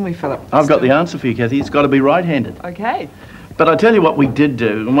there, didn't we, Philip? I've got the answer for you, Kathy. It's got to be right-handed. Okay. But I tell you what we did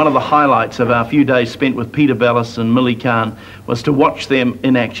do, and one of the highlights of our few days spent with Peter Bellis and Millie Kahn was to watch them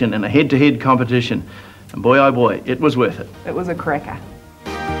in action in a head-to-head competition. And boy, oh boy, it was worth it. It was a cracker.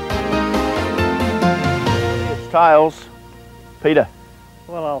 Tails. Peter.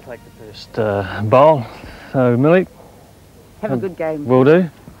 Well, I'll take the first bowl. So, Millie. Have a good game. Will do.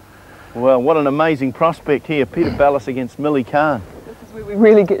 Well, what an amazing prospect here. Peter Bellis against Millie Kahn. This is where we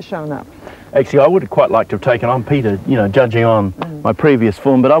really get shown up. Actually, I would have quite liked to have taken on Peter, you know, judging on my previous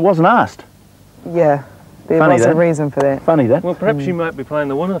form, but I wasn't asked. Yeah, there Funny was that. a reason for that. Funny that. Well, perhaps you might be playing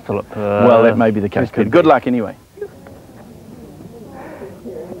the winner, Philip. Well, that may be the case, Peter. Good luck anyway.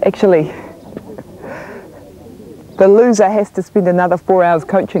 Actually, the loser has to spend another 4 hours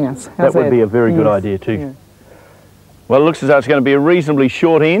coaching us. How's that would be a very good idea too. Yeah. Well, it looks as though it's going to be a reasonably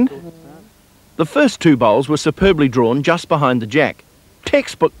short end. The first two bowls were superbly drawn just behind the jack.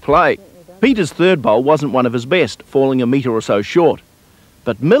 Textbook play. Peter's third bowl wasn't one of his best, falling a metre or so short.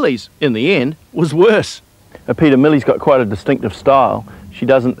 But Millie's, in the end, was worse. Peter, Millie's got quite a distinctive style. She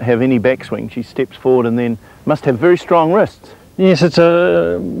doesn't have any backswing. She steps forward and then must have very strong wrists. Yes, it's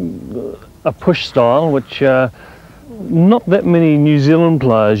a push style, which not that many New Zealand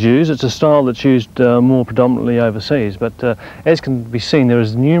players use. It's a style that's used more predominantly overseas, but as can be seen, there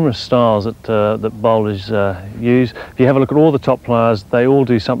is numerous styles that bowlers use. If you have a look at all the top players, they all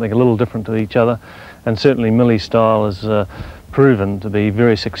do something a little different to each other, and certainly Millie's style is proven to be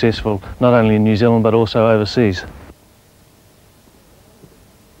very successful, not only in New Zealand but also overseas.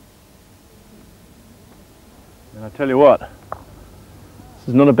 And I tell you what, this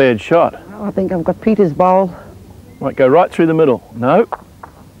is not a bad shot. Oh, I think I've got Peter's bowl. Might go right through the middle. No.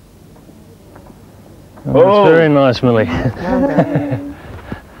 Oh, that's very nice, Millie.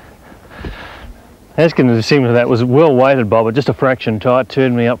 Haskins seemed that was well weighted, Bob, but just a fraction tight,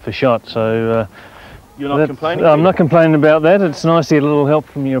 turned me up for shot. So you're not complaining? I'm not complaining about that. It's nice to get a little help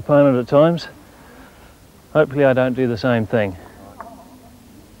from your opponent at times. Hopefully I don't do the same thing.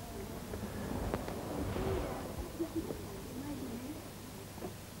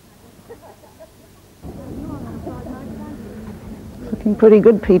 Looking pretty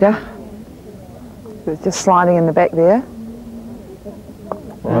good, Peter. It's just sliding in the back there.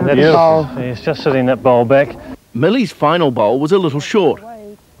 Well, he's just sitting that bowl back. Millie's final bowl was a little short.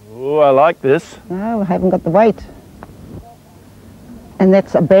 Oh, I like this. No, I haven't got the weight. And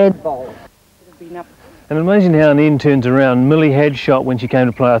that's a bad bowl. And amazing how an end turns around. Millie had shot when she came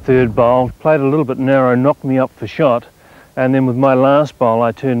to play a third bowl, played a little bit narrow, knocked me up for shot, and then with my last bowl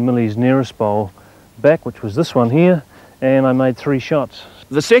I turned Millie's nearest bowl back, which was this one here, and I made 3 shots.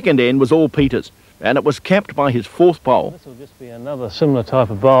 The second end was all Peter's, and it was capped by his fourth bowl. This will just be another similar type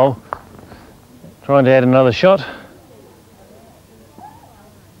of bowl. Trying to add another shot.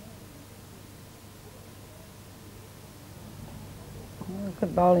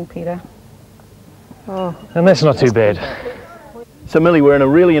 Good bowling, Peter. Oh. And that's not too bad. So Millie, we're in a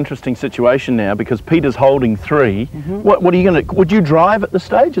really interesting situation now because Peter's holding 3. What are you going to? Would you drive at this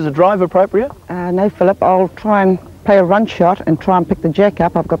stage? Is a drive appropriate? No, Philip. I'll try and play a run shot and try and pick the jack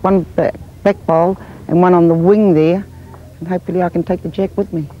up. I've got one back bowl and one on the wing there, and hopefully I can take the jack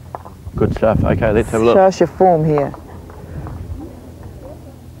with me. Good stuff. Okay, let's have a look. Show us your form here.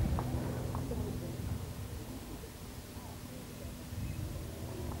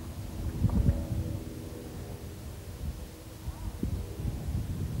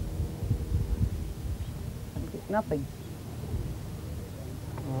 Nothing.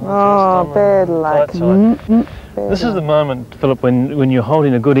 Oh, bad luck. This is the moment, Philip, when you're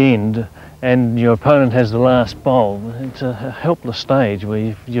holding a good end and your opponent has the last bowl. It's a helpless stage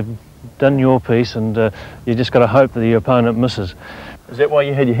where you've done your piece and you just got to hope that your opponent misses. Is that why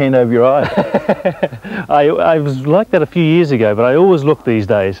you had your hand over your eye? I was like that a few years ago, but I always look these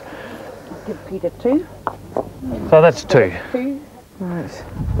days. Give Peter 2. So that's 2. Right.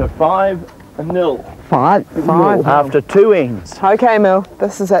 So 5-0. 5. After 2 ends. Okay, Mill,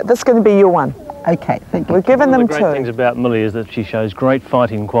 this is it. This is going to be your one. Okay, thank you. We've given One them of the great 2. things about Millie is that she shows great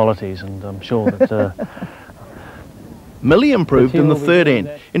fighting qualities, and I'm sure that Millie improved in the will be third doing end.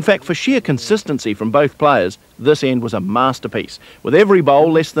 that. In fact, for sheer consistency from both players, this end was a masterpiece. With every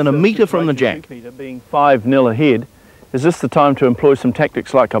bowl less than a metre from the jack. Peter, being 5-0 ahead, is this the time to employ some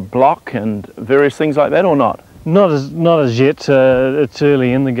tactics like a block and various things like that, or not? not as yet. It's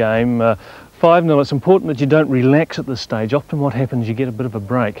early in the game. 5-0, it's important that you don't relax at this stage. Often what happens, you get a bit of a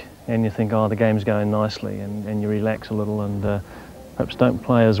break and you think, oh, the game's going nicely, and you relax a little and perhaps don't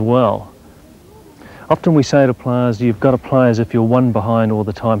play as well. Often we say to players, you've got to play as if you're one behind all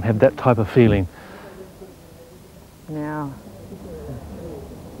the time, have that type of feeling. Now,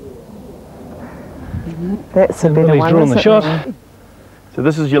 that's a better Millie's one, drawn the isn't shot. it? So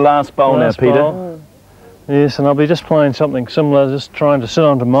this is your last bowl Last now, Peter. bowl. Yes, and I'll be just playing something similar, just trying to sit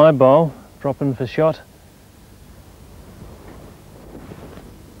onto my bowl, drop in for shot.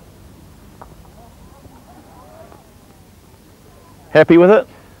 Happy with it?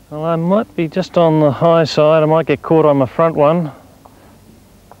 Well, I might be just on the high side. I might get caught on my front one.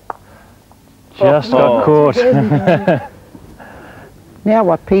 Just got caught. Now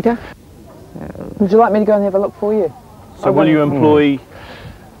what, Peter? Would you like me to go and have a look for you? So will you employ,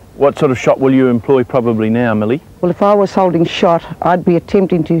 what sort of shot will you employ probably now, Millie? Well, if I was holding shot, I'd be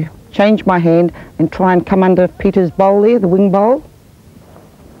attempting to change my hand and try and come under Peter's bowl there, the wing bowl.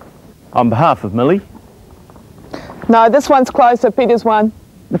 On behalf of Millie? No, this one's closer. Peter's one.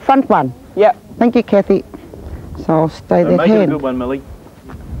 The front one. Yep. Thank you, Kathy. So I'll stay that Make it a hand. good one, Millie.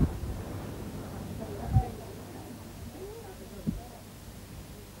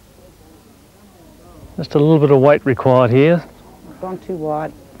 Just a little bit of weight required here. I've gone too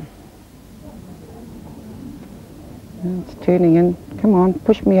wide. It's turning in. Come on,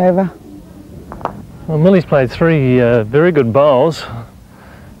 push me over. Well, Millie's played three very good bowls,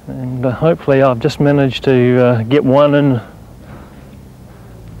 and hopefully I've just managed to get one in.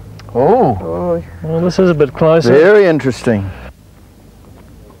 Oh, Well, this is a bit closer. very interesting.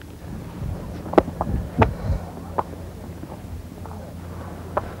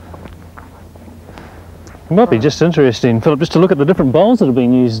 It might be just interesting, Philip, just to look at the different bowls that have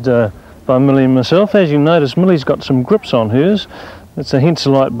been used by Millie and myself. As you notice, Millie's got some grips on hers. It's a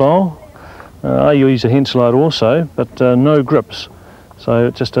Henselite bowl. I use a Henselite also, but no grips. So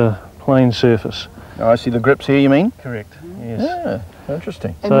it's just a plain surface. Oh, I see the grips here, you mean? Correct, yes. Yeah,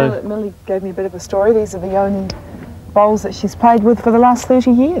 interesting. And So- Millie gave me a bit of a story. These are the only bowls that she's played with for the last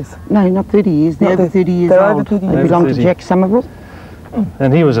 30 years. No, not 30 years. They're Not over 30 years they're old. over 30 They years. belong Over to 30. Jack Somerville.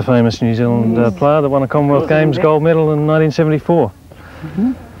 And he was a famous New Zealand player that won a Commonwealth Games gold medal in 1974.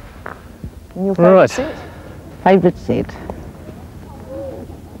 And your favourite Right. set? Favourite set.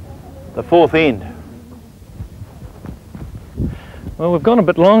 The fourth end. Well, we've gone a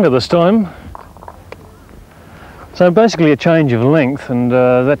bit longer this time. So basically a change of length, and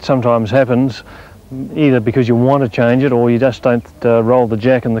that sometimes happens either because you want to change it or you just don't roll the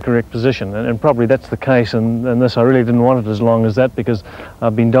jack in the correct position. And probably that's the case in this. I really didn't want it as long as that because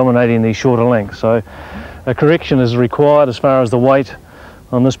I've been dominating these shorter lengths. So a correction is required as far as the weight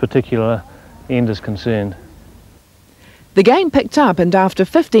on this particular end is concerned. The game picked up, and after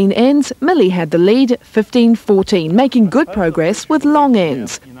 15 ends, Millie had the lead 15-14, making good progress with long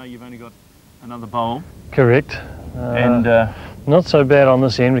ends. You know you've only got another bowl. Correct. And Not so bad on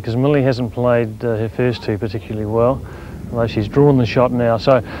this end because Millie hasn't played her first two particularly well, although she's drawn the shot now.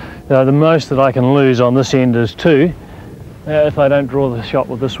 So the most that I can lose on this end is 2 if I don't draw the shot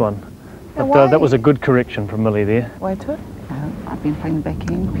with this one. But that was a good correction from Millie there. Way to it. I've been playing the back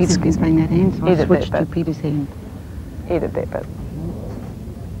hand. Peter's been playing that hand, so I Edit switched that to bit. Peter's hand. Edit that bit.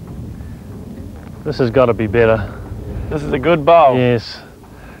 This has got to be better. this is a good bowl. Yes.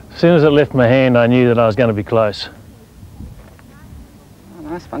 As soon as it left my hand, I knew that I was going to be close. Oh,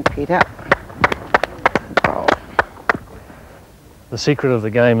 nice one, Peter. Oh, The secret of the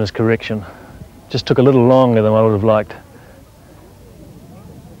game is correction. Just took a little longer than I would have liked.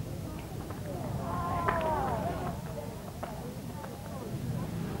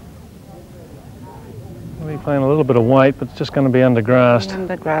 We're playing a little bit of weight, but it's just going to be undergrassed.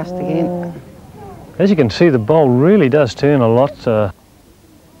 undergrassed again. As you can see, the bowl really does turn a lot.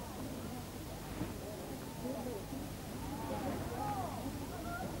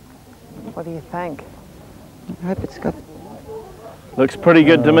 What do you think? I hope it's got... Looks pretty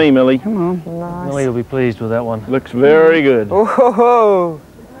good to me, Millie. Come on. Nice. Millie will be pleased with that one. Looks very good. Oh,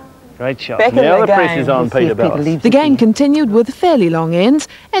 Great shot. back in Now the the game. pressure's on Let's see Peter if Peter Bellis. leaves The it game there. continued with fairly long ends,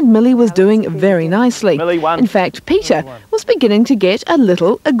 and Millie was doing very nicely. Millie won. In fact, Peter was beginning to get a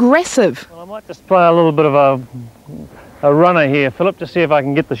little aggressive. Well, I might just play a little bit of a runner here, Philip, to see if I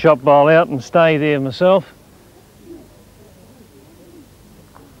can get the shot bowl out and stay there myself.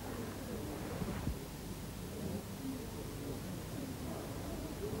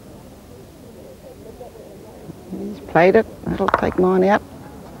 He's played it. That'll take mine out.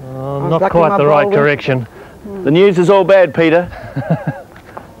 Oh, was not lucky quite my the right ball went. direction. The news is all bad, Peter.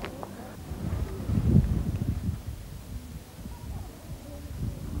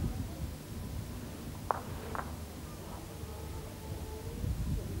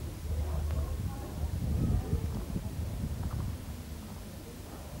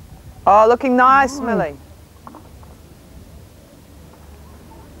 Oh, looking nice, Millie.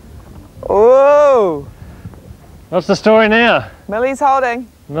 Oh, What's the story now? Millie's holding.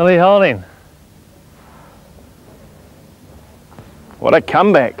 Millie holding. What a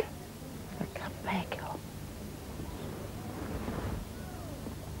comeback. Come back.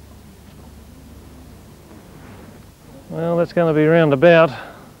 Well, that's going to be roundabout.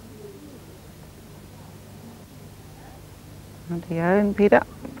 Onto your own, Peter.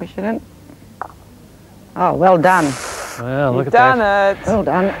 Push it in. Oh, well done. Well, look You've at done that. it. Well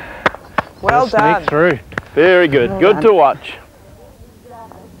done. Well Sneak done. through. Very good. Well Good done. to watch.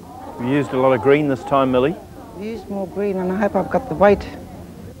 We used a lot of green this time, Millie. Use more green, and I hope I've got the weight.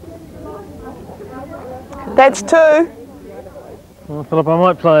 That's two. Well, Philip, I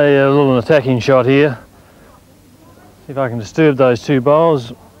might play a little attacking shot here. See if I can disturb those two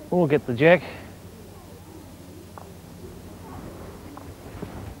bowls or get the jack.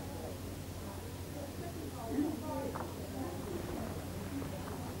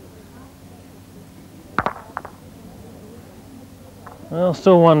 Well,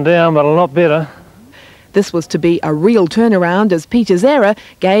 still one down, but a lot better. This was to be a real turnaround, as Peter's error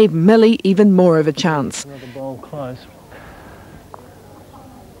gave Millie even more of a chance. Another bowl close.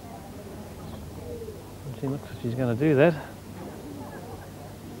 She looks like she's going to do that.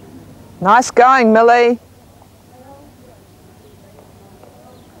 Nice going, Millie.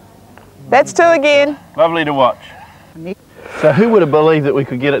 That's two again. Lovely to watch. So who would have believed that we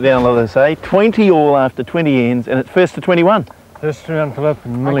could get it down, let us say, 20 all after 20 ends, and it's first to 21. First round, Philip,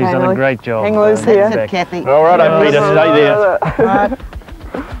 and Millie's Okay, done Millie. a great job. Hang loose here. That's it, Kathy. All right, Peter, stay there.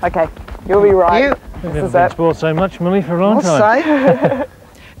 Right. Okay, you'll be right. You. We've This never is been it. spoiled so much, Millie, for a long I'll time. say.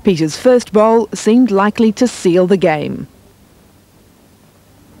 Peter's first bowl seemed likely to seal the game.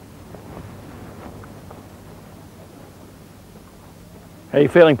 How are you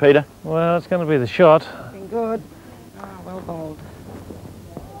feeling, Peter? Well, it's going to be the shot. Been good. Oh, well bowled.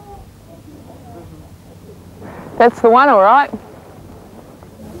 That's the one, all right.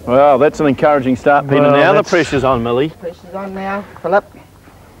 Well, that's an encouraging start, Peter. Well, Now the that's- pressure's on, Millie. Pressure's on now, Philip.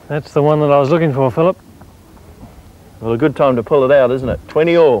 That's the one that I was looking for, Philip. Well, a good time to pull it out, isn't it?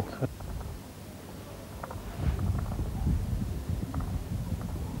 20 all.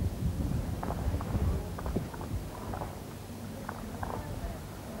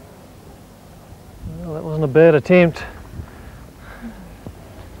 Well, that wasn't a bad attempt.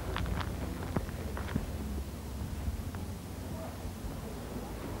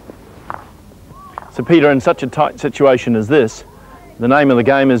 So, Peter, in such a tight situation as this, the name of the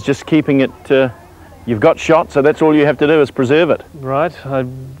game is just keeping it, you've got shot, so that's all you have to do is preserve it. Right, I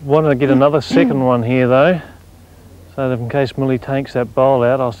want to get another second one here though, so that in case Millie takes that bowl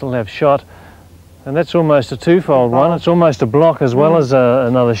out, I'll still have shot. And that's almost a twofold one. It's almost a block as well as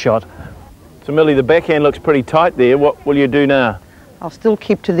another shot. So, Millie, the backhand looks pretty tight there. What will you do now? I'll still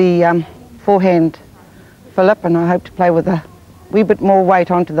keep to the forehand, Philip, and I hope to play with a wee bit more weight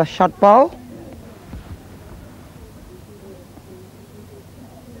onto the shot bowl.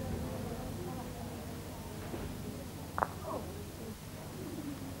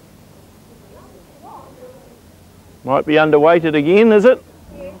 Might be underweighted again, is it?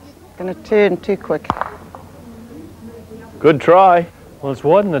 Going to turn too quick. Good try. Well, it's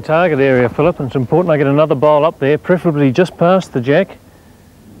wide in the target area, Philip, and it's important I get another bowl up there, preferably just past the jack.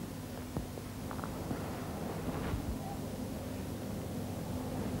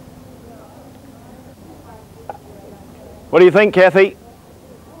 What do you think, Kathy?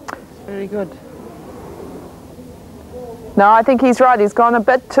 Very good. No, I think he's right. He's gone a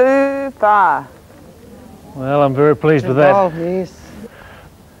bit too far. Well, I'm very pleased with Good that. bowl, yes.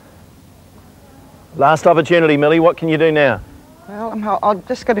 Last opportunity, Millie. What can you do now? Well, I'm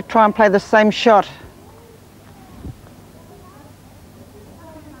just going to try and play the same shot.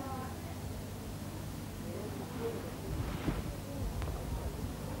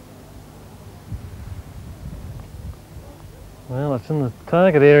 Well, it's in the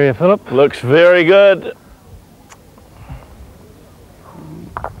target area, Philip. Looks very good.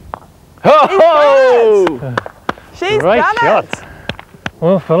 Oh! She's Great done shot. it.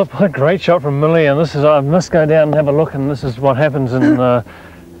 Well, Philip, what a great shot from Millie, and this is, I must go down and have a look, and this is what happens in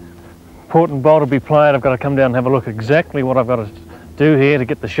important bowl to be played. I've got to come down and have a look exactly what I've got to do here to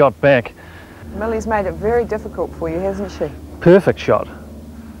get the shot back. Millie's made it very difficult for you, hasn't she? Perfect shot.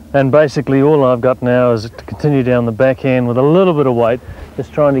 And basically all I've got now is to continue down the backhand with a little bit of weight,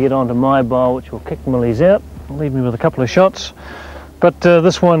 just trying to get onto my bowl, which will kick Millie's out, leave me with a couple of shots. But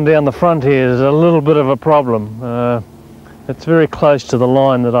this one down the front here is a little bit of a problem. It's very close to the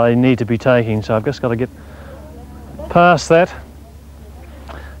line that I need to be taking, so I've just got to get past that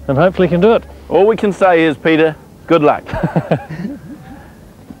and hopefully can do it. All we can say is, Peter, good luck.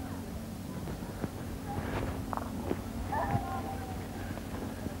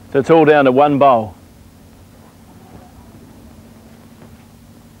 So it's all down to one bowl.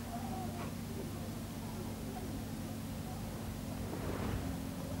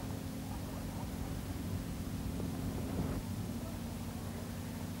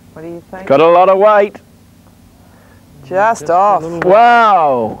 What do you think? Got a lot of weight. Just off.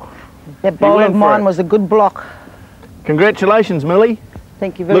 Wow. That bowl went of for mine it. was a good block. Congratulations, Millie.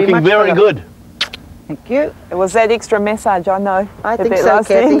 Thank you very much. Looking very Philip. good. Thank you. It was that extra massage, I know. I at think that so, last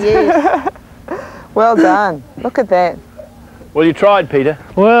Kathy, end. yes. Well done. Look at that. Well, you tried, Peter.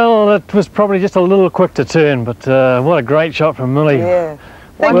 Well, it was probably just a little quick to turn, but what a great shot from Millie. Yeah.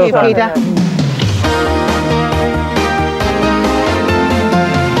 Thank Well you, done. Peter.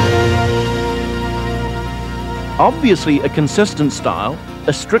 Obviously, a consistent style,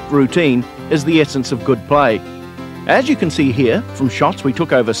 a strict routine, is the essence of good play. As you can see here, from shots we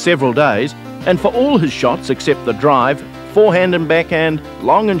took over several days, and for all his shots except the drive, forehand and backhand,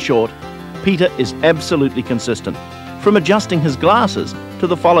 long and short, Peter is absolutely consistent, from adjusting his glasses to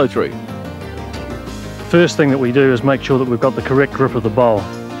the follow-through. First thing that we do is make sure that we've got the correct grip of the bowl.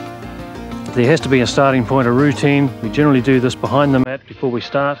 There has to be a starting point, a routine. We generally do this behind the mat before we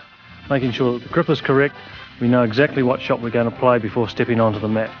start, making sure that the grip is correct. We know exactly what shot we're going to play before stepping onto the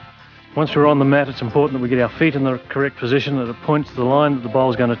mat. Once we're on the mat, it's important that we get our feet in the correct position, that it points to the line that the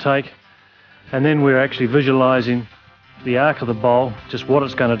bowl's going to take, and then we're actually visualising the arc of the bowl, just what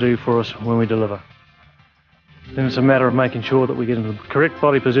it's going to do for us when we deliver. Then it's a matter of making sure that we get into the correct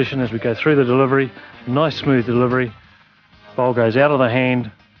body position as we go through the delivery, nice smooth delivery, bowl goes out of the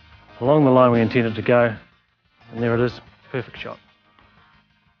hand, along the line we intend it to go, and there it is, perfect shot.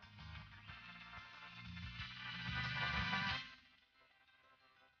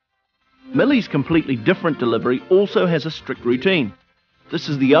 Millie's completely different delivery also has a strict routine. This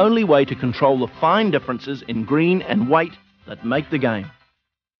is the only way to control the fine differences in green and weight that make the game.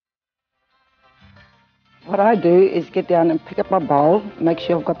 What I do is get down and pick up my bowl, make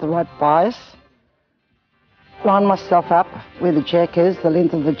sure I've got the right bias, line myself up where the jack is, the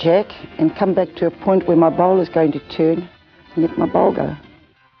length of the jack, and come back to a point where my bowl is going to turn and let my bowl go.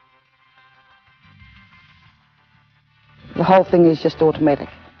 The whole thing is just automatic.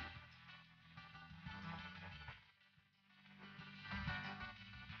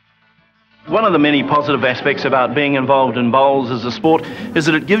 One of the many positive aspects about being involved in bowls as a sport is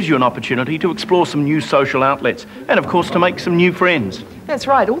that it gives you an opportunity to explore some new social outlets and, of course, to make some new friends. That's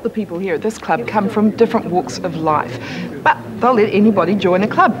right. All the people here at this club come from different walks of life. But they'll let anybody join a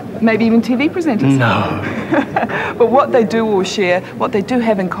club, maybe even TV presenters. No. But what they do all share, what they do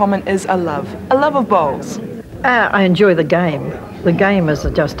have in common is a love of bowls. I enjoy the game. The game is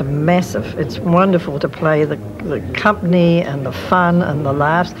just a massive. It's wonderful to play, the company and the fun and the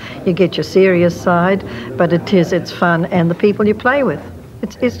laughs. You get your serious side, but it's fun and the people you play with.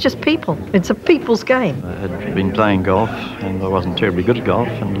 It's just people. It's a people's game. I had been playing golf and I wasn't terribly good at golf,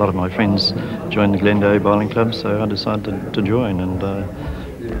 and a lot of my friends joined the Glendale Bowling Club, so I decided to join, and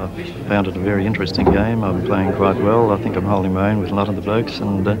I found it a very interesting game. I'm playing quite well. I think I'm holding my own with a lot of the blokes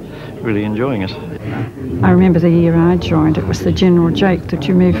and really enjoying it. I remember the year I joined, it was the general joke that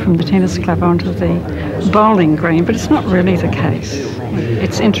you move from the tennis club onto the bowling green, but it's not really the case.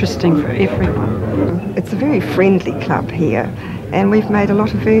 It's interesting for everyone. It's a very friendly club here, and we've made a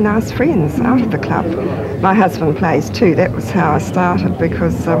lot of very nice friends out of the club. My husband plays too. That was how I started,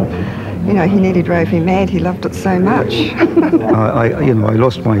 because you know, he nearly drove me mad. He loved it so much. I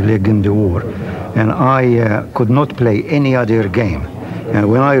lost my leg in the war, and I could not play any other game.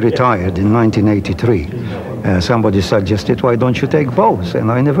 When I retired in 1983, somebody suggested, why don't you take balls?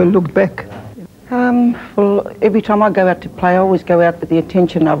 And I never looked back. Well, every time I go out to play, I always go out with the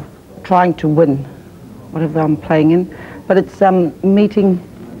intention of trying to win, whatever I'm playing in. But it's meeting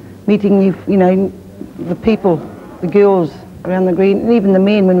you know, the people, the girls around the green, and even the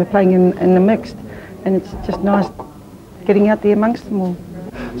men when we're playing in the mixed. And it's just nice getting out there amongst them all.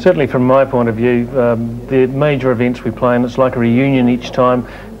 Certainly from my point of view, the major events we play in, it's like a reunion each time.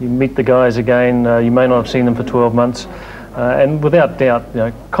 You meet the guys again, you may not have seen them for 12 months. And without doubt, you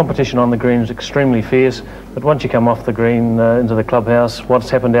know, competition on the green is extremely fierce, but once you come off the green into the clubhouse, what's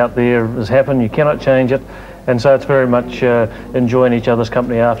happened out there has happened, you cannot change it, and so it's very much enjoying each other's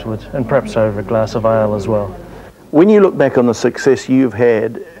company afterwards, and perhaps over a glass of ale as well. When you look back on the success you've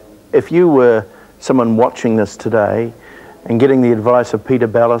had, if you were someone watching this today and getting the advice of Peter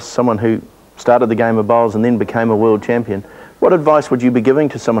Ballas, someone who started the game of bowls and then became a world champion, what advice would you be giving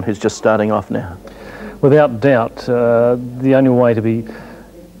to someone who's just starting off now? Without doubt, the only way to be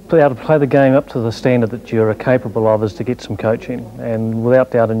able to play the game up to the standard that you're capable of is to get some coaching. And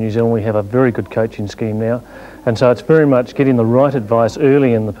without doubt in New Zealand we have a very good coaching scheme now. And so it's very much getting the right advice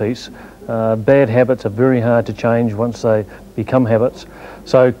early in the piece. Bad habits are very hard to change once they become habits.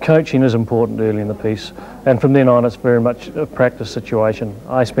 So coaching is important early in the piece. And from then on it's very much a practice situation.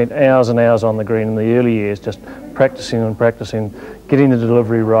 I spent hours and hours on the green in the early years just practicing and practicing, getting the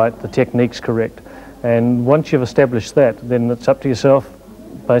delivery right, the techniques correct. And once you've established that, then it's up to yourself,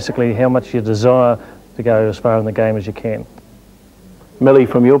 basically, how much you desire to go as far in the game as you can. Millie,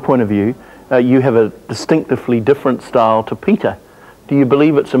 from your point of view, you have a distinctively different style to Peter. Do you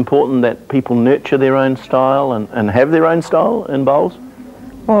believe it's important that people nurture their own style and have their own style in bowls?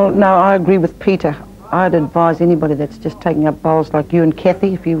 Well, no, I agree with Peter. I'd advise anybody that's just taking up bowls like you and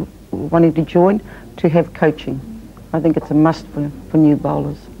Kathy, if you wanted to join, to have coaching. I think it's a must for new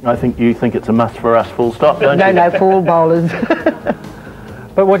bowlers. I think you think it's a must for us, full stop, don't you? No, for all bowlers.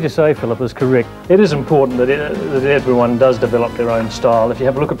 But what you say, Philip, is correct. It is important that everyone does develop their own style. If you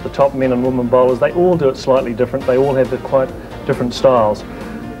have a look at the top men and women bowlers, they all do it slightly different. They all have quite different styles.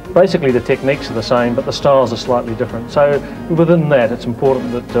 Basically, the techniques are the same, but the styles are slightly different. So within that, it's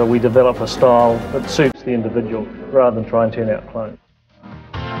important that we develop a style that suits the individual rather than try and turn out clones.